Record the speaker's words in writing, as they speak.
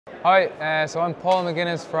Hi, so I'm Paul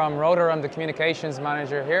McGuinness from Rotor. I'm the communications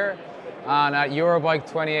manager here. And at Eurobike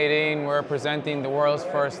 2018, we're presenting the world's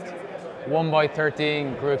first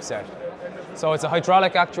 1x13 group set. So it's a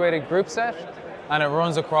hydraulic actuated group set and it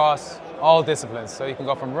runs across all disciplines. So you can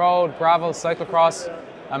go from road, gravel, cyclocross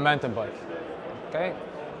and mountain bike. Okay.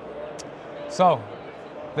 So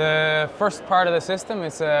the first part of the system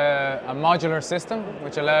is a modular system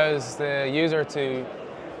which allows the user to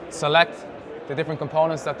select the different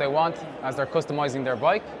components that they want as they're customizing their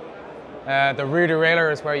bike. The rear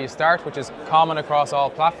derailleur is where you start, which is common across all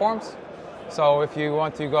platforms. So if you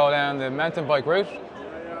want to go down the mountain bike route,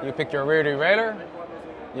 you pick your rear derailleur,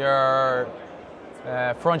 your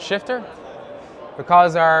front shifter.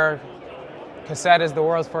 Because our cassette is the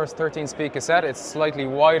world's first 13-speed cassette, it's slightly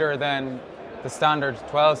wider than the standard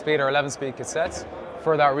 12-speed or 11-speed cassettes.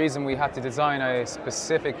 For that reason, we had to design a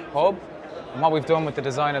specific hub. And what we've done with the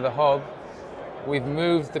design of the hub, we've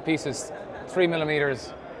moved the pieces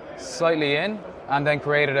 3mm slightly in and then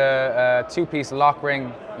created a two-piece lock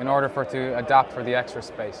ring in order for it to adapt for the extra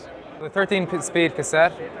space. The 13-speed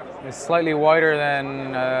cassette is slightly wider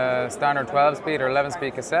than a standard 12-speed or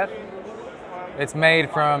 11-speed cassette. It's made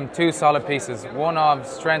from two solid pieces, one of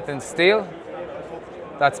strengthened steel,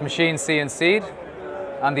 that's machined CNC'd,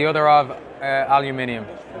 and the other of aluminium.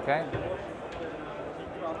 Okay?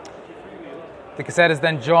 The cassette is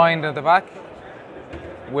then joined at the back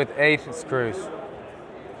with 8 screws.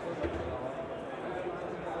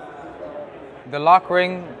 The lock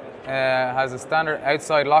ring has a standard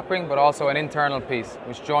outside lock ring, but also an internal piece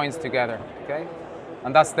which joins together. Okay?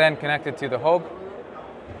 And that's then connected to the hub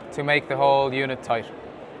to make the whole unit tight.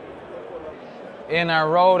 In our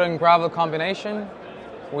road and gravel combination,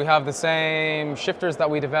 we have the same shifters that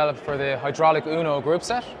we developed for the hydraulic Uno group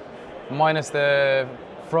set, minus the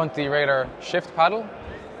front derailleur shift paddle.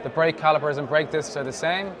 The brake calipers and brake discs are the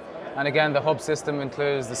same. And again, the hub system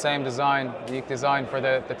includes the same design, unique design for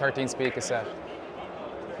the 13-speed cassette.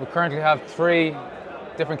 We currently have 3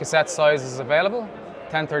 different cassette sizes available,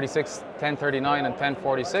 1036, 1039 and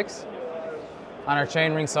 1046. And our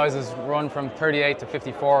chainring sizes run from 38 to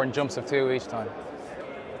 54 in jumps of 2 each time.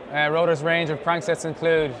 Rotor's range of cranksets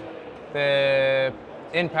include the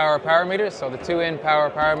in-power power meters, so the 2 in-power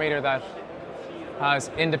power meter that has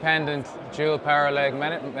independent dual power leg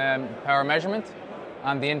power measurement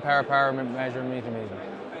and the in-power power measurement.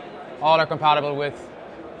 All are compatible with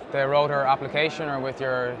the Rotor application or with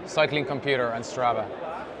your cycling computer and Strava.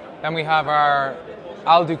 Then we have our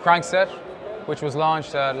Aldo crankset, which was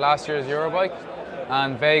launched at last year's Eurobike,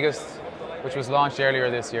 and Vegas, which was launched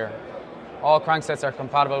earlier this year. All cranksets are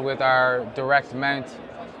compatible with our direct mount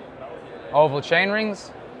oval chain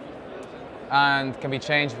rings and can be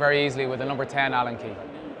changed very easily with the number 10 Allen key.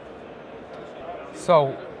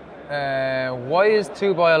 So, why is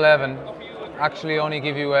 2x11 actually only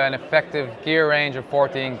give you an effective gear range of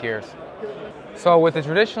 14 gears? So with the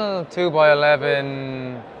traditional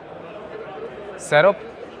 2x11 setup,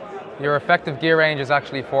 your effective gear range is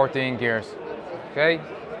actually 14 gears. Okay?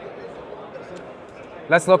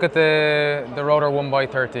 Let's look at the Rotor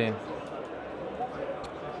 1x13.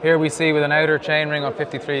 Here we see with an outer chainring of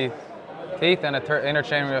 53 teeth and an inner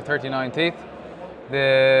chainring of 39 teeth,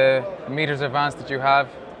 the meters advance that you have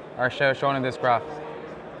are shown in this graph.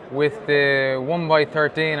 With the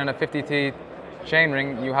 1x13 and a 50 teeth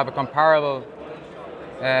chainring, you have a comparable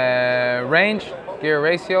range, gear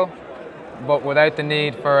ratio, but without the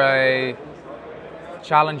need for a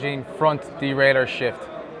challenging front derailleur shift.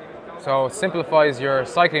 So it simplifies your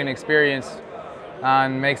cycling experience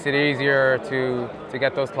and makes it easier to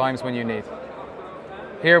get those climbs when you need.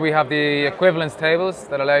 Here we have the equivalence tables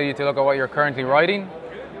that allow you to look at what you're currently riding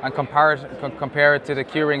and compare it to the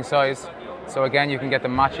keyring size. So again, you can get the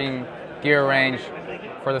matching gear range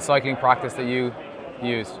for the cycling practice that you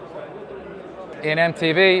use. In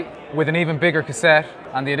MTB, with an even bigger cassette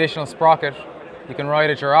and the additional sprocket, you can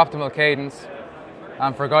ride at your optimal cadence.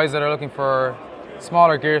 And for guys that are looking for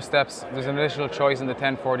smaller gear steps, there's an additional choice in the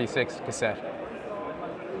 1046 cassette.